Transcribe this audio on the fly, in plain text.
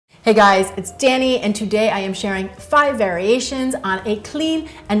Hey guys, it's Danny, and today I am sharing 5 variations on a clean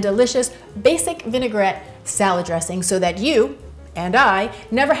and delicious basic vinaigrette salad dressing so that you and I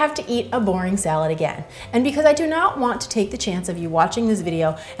never have to eat a boring salad again. And because I do not want to take the chance of you watching this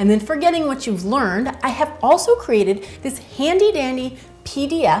video and then forgetting what you've learned, I have also created this handy dandy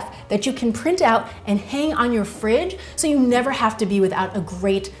PDF that you can print out and hang on your fridge so you never have to be without a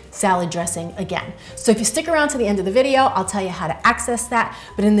great salad dressing again. So if you stick around to the end of the video, I'll tell you how to access that.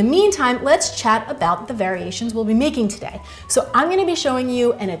 But in the meantime, let's chat about the variations we'll be making today. So I'm going to be showing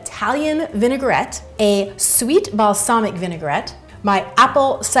you an Italian vinaigrette, a sweet balsamic vinaigrette, my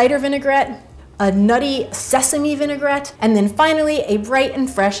apple cider vinaigrette, a nutty sesame vinaigrette, and then finally a bright and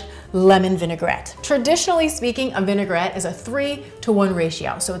fresh lemon vinaigrette. Traditionally speaking, a vinaigrette is a 3-to-1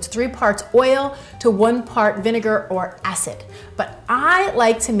 ratio. So it's 3 parts oil to 1 part vinegar or acid. But I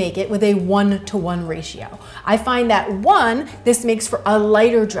like to make it with a 1-to-1 ratio. I find that 1, this makes for a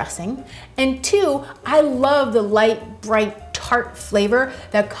lighter dressing, and 2, I love the light, bright, tart flavor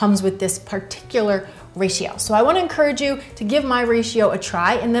that comes with this particular ratio. So I want to encourage you to give my ratio a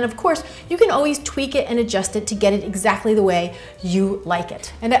try, and then of course you can always tweak it and adjust it to get it exactly the way you like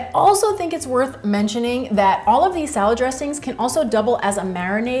it. And I also think it's worth mentioning that all of these salad dressings can also double as a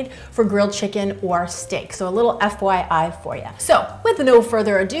marinade for grilled chicken or steak. So a little FYI for you. So with no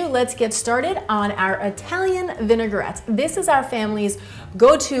further ado, let's get started on our Italian vinaigrette. This is our family's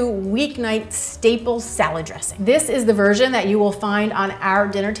go-to weeknight staple salad dressing. This is the version that you will find on our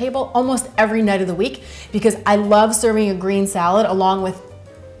dinner table almost every night of the week, because I love serving a green salad along with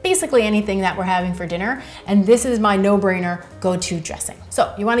basically anything that we're having for dinner, and this is my no-brainer go-to dressing.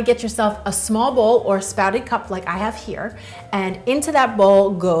 So you want to get yourself a small bowl or spouted cup like I have here, and into that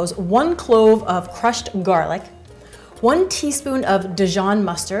bowl goes 1 clove of crushed garlic, 1 teaspoon of Dijon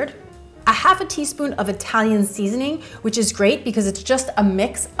mustard, a ½ teaspoon of Italian seasoning, which is great because it's just a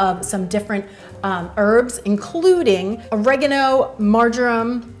mix of some different herbs, including oregano,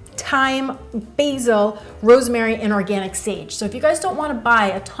 marjoram, thyme, basil, rosemary, and organic sage. So if you guys don't want to buy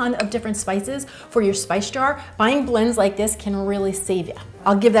a ton of different spices for your spice jar, buying blends like this can really save you.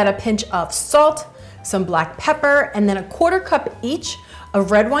 I'll give that a pinch of salt, some black pepper, and then a 1/4 cup each of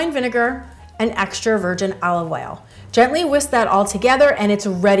red wine vinegar and extra virgin olive oil. Gently whisk that all together and it's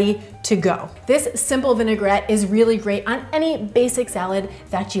ready to go. This simple vinaigrette is really great on any basic salad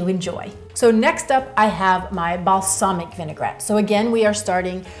that you enjoy. So next up, I have my balsamic vinaigrette. So again, we are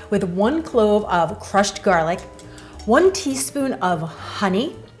starting with 1 clove of crushed garlic, 1 teaspoon of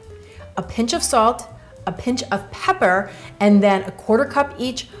honey, a pinch of salt, a pinch of pepper, and then a 1/4 cup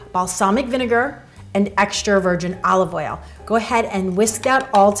each balsamic vinegar and extra virgin olive oil. Go ahead and whisk that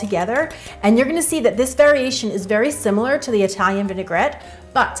all together, and you're gonna see that this variation is very similar to the Italian vinaigrette,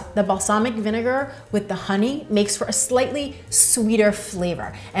 but the balsamic vinegar with the honey makes for a slightly sweeter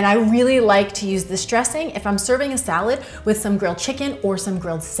flavor. And I really like to use this dressing if I'm serving a salad with some grilled chicken or some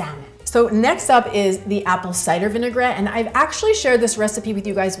grilled salmon. So next up is the apple cider vinaigrette, and I've actually shared this recipe with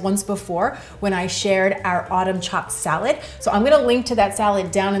you guys once before when I shared our autumn chopped salad. So I'm gonna link to that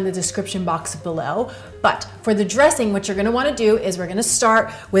salad down in the description box below. But for the dressing, what you're gonna wanna do is we're gonna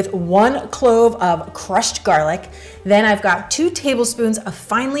start with 1 clove of crushed garlic. Then I've got 2 tablespoons of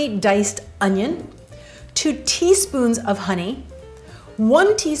finely diced onion, 2 teaspoons of honey,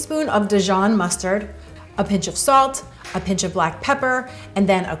 1 teaspoon of Dijon mustard, a pinch of salt, a pinch of black pepper, and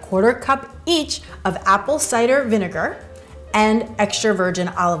then a 1/4 cup each of apple cider vinegar and extra virgin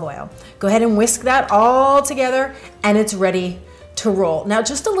olive oil. Go ahead and whisk that all together and it's ready to roll. Now,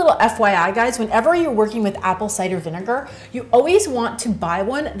 just a little FYI, guys, whenever you're working with apple cider vinegar, you always want to buy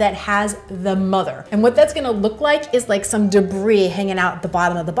one that has the mother. And what that's gonna look like is like some debris hanging out at the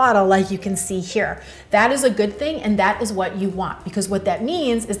bottom of the bottle, like you can see here. That is a good thing, and that is what you want, because what that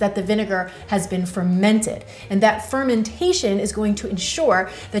means is that the vinegar has been fermented. And that fermentation is going to ensure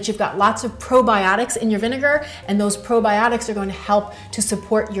that you've got lots of probiotics in your vinegar, and those probiotics are going to help to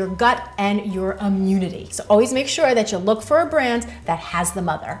support your gut and your immunity. So always make sure that you look for a brand that has the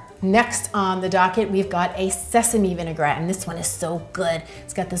mother. Next on the docket, we've got a sesame vinaigrette, and this one is so good.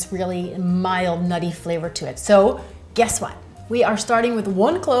 It's got this really mild, nutty flavor to it. So guess what? We are starting with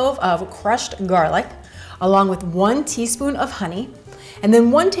 1 clove of crushed garlic, along with 1 teaspoon of honey, and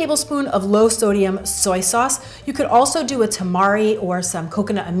then 1 tablespoon of low sodium soy sauce. You could also do a tamari or some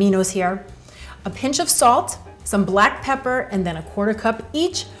coconut aminos here, a pinch of salt, some black pepper, and then a 1/4 cup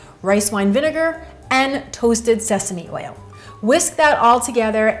each rice wine vinegar and toasted sesame oil. Whisk that all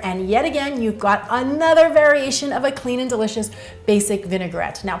together, and yet again, you've got another variation of a clean and delicious basic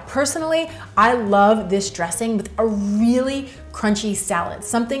vinaigrette. Now, personally, I love this dressing with a really crunchy salad,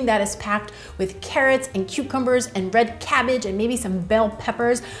 something that is packed with carrots and cucumbers and red cabbage and maybe some bell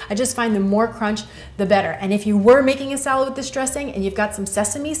peppers. I just find the more crunch, the better. And if you were making a salad with this dressing and you've got some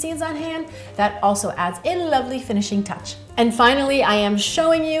sesame seeds on hand, that also adds a lovely finishing touch. And finally, I am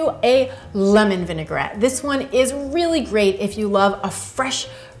showing you a lemon vinaigrette. This one is really great if you love a fresh,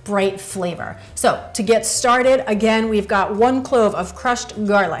 bright flavor. So to get started, again, we've got 1 clove of crushed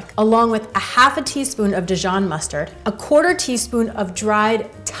garlic, along with a ½ teaspoon of Dijon mustard, a ¼ teaspoon of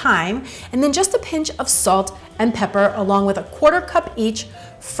dried thyme, and then just a pinch of salt and pepper, along with a ¼ cup each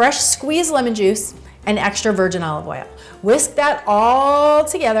fresh squeezed lemon juice and extra virgin olive oil. Whisk that all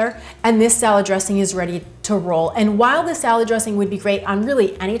together and this salad dressing is ready to roll. And while the salad dressing would be great on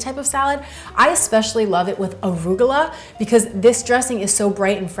really any type of salad, I especially love it with arugula because this dressing is so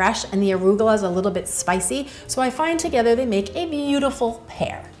bright and fresh and the arugula is a little bit spicy. So I find together they make a beautiful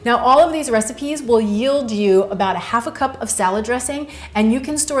pair. Now all of these recipes will yield you about ½ cup of salad dressing and you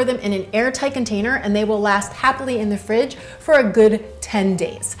can store them in an airtight container and they will last happily in the fridge for a good 10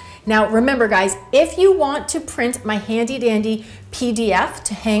 days. Now remember guys, if you want to print my handy dandy PDF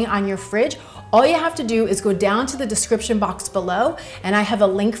to hang on your fridge, all you have to do is go down to the description box below and I have a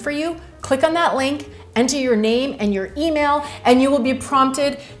link for you. Click on that link, enter your name and your email, and you will be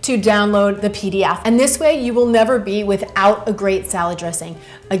prompted to download the PDF. And this way you will never be without a great salad dressing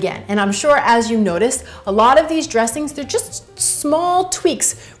again. And I'm sure as you noticed, a lot of these dressings, they're just small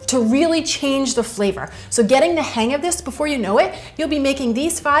tweaks to really change the flavor. So getting the hang of this before you know it, you'll be making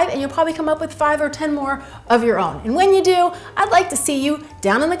these 5 and you'll probably come up with 5 or 10 more of your own. And when you do, I'd like to see you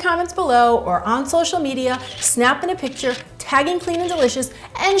down in the comments below or on social media, snapping a picture, tagging Clean and Delicious,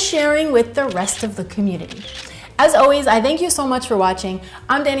 and sharing with the rest of the community. As always, I thank you so much for watching.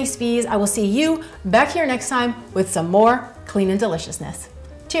 I'm Danny Spees. I will see you back here next time with some more Clean and Deliciousness.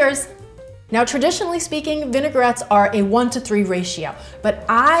 Cheers. Now, traditionally speaking, vinaigrettes are a 1-to-3 ratio, but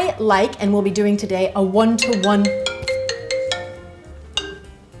I like, and we'll be doing today, a 1-to-1.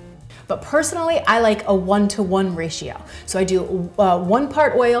 But personally, I like a 1-to-1 ratio. So I do 1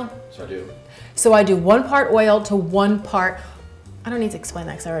 part oil. So I do 1 part oil to 1 part, I don't need to explain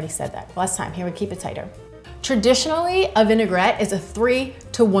that because I already said that last time. Here, we keep it tighter. Traditionally, a vinaigrette is a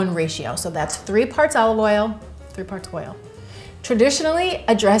 3-to-1 ratio. So that's 3 parts olive oil, 3 parts oil. Traditionally,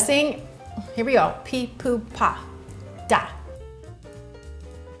 a dressing, here we go, pee, poo, pa, da.